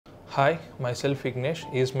Hi, myself Vignesh.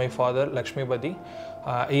 He is my father Lakshmipathy.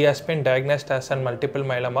 He has been diagnosed as a multiple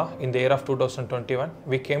myeloma in the year of 2021.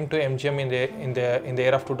 We came to MGM in the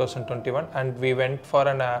year of 2021, and we went for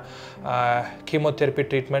an chemotherapy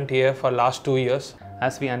treatment here for last 2 years.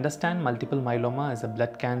 As we understand, multiple myeloma is a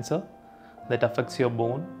blood cancer that affects your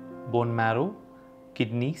bone marrow,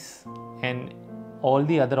 kidneys, and all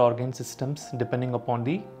the other organ systems depending upon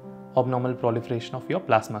the abnormal proliferation of your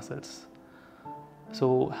plasma cells.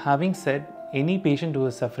 So, having said, any patient who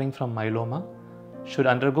is suffering from myeloma should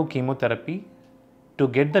undergo chemotherapy to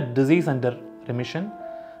get the disease under remission,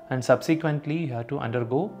 and subsequently you have to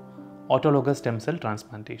undergo autologous stem cell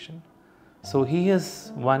transplantation. So, he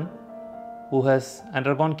is one who has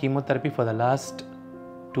undergone chemotherapy for the last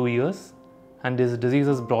 2 years, and his disease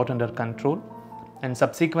is brought under control, and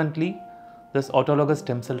subsequently this autologous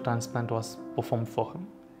stem cell transplant was performed for him.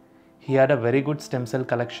 He had a very good stem cell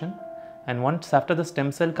collection, and once after the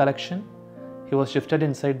stem cell collection, he was shifted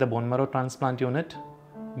inside the bone marrow transplant unit,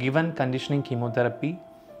 given conditioning chemotherapy,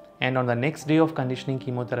 and on the next day of conditioning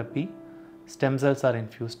chemotherapy, stem cells are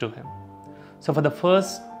infused to him. So for the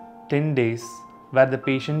first 10 days, where the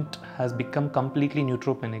patient has become completely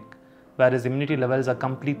neutropenic, where his immunity levels are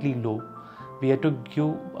completely low, we had to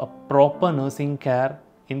give a proper nursing care,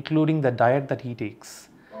 including the diet that he takes.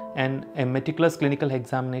 And a meticulous clinical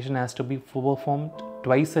examination has to be performed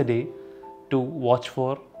twice a day to watch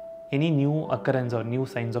for any new occurrence or new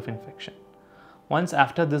signs of infection. Once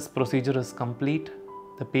after this procedure is complete,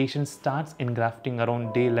 the patient starts engrafting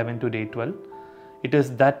around day 11 to day 12. It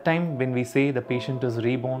is that time when we say the patient is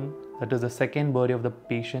reborn, that is the second birthday of the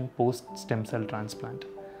patient post stem cell transplant.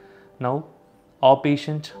 Now, our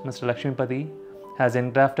patient, Mr. Lakshmipathy, has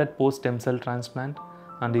engrafted post stem cell transplant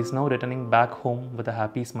and is now returning back home with a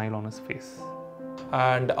happy smile on his face.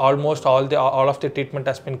 And almost all of the treatment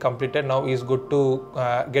has been completed. Now he is good to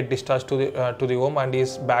get discharged to the home, and he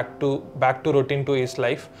is back to routine to his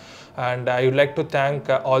life. And I would like to thank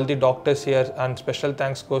all the doctors here, and special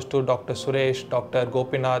thanks goes to Dr. Suresh, Dr.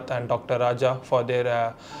 Gopinathan and Dr. Raja for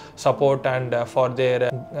their support and for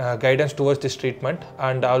their guidance towards this treatment.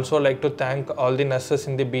 And I also like to thank all the nurses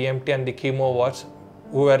in the BMT and the chemo wards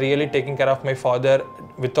who were really taking care of my father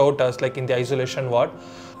without us, like in the isolation ward.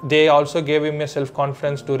 They also gave him a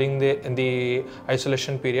self-confidence during the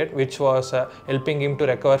isolation period, which was helping him to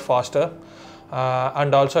recover faster.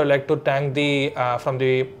 And also I'd like to thank from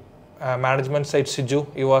the management side,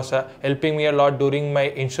 Siju. He was helping me a lot during my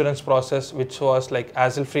insurance process, which was like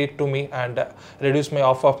hassle-free to me and reduced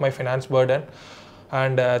my finance burden.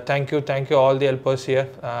 And thank you all the helpers here.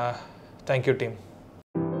 Thank you, team.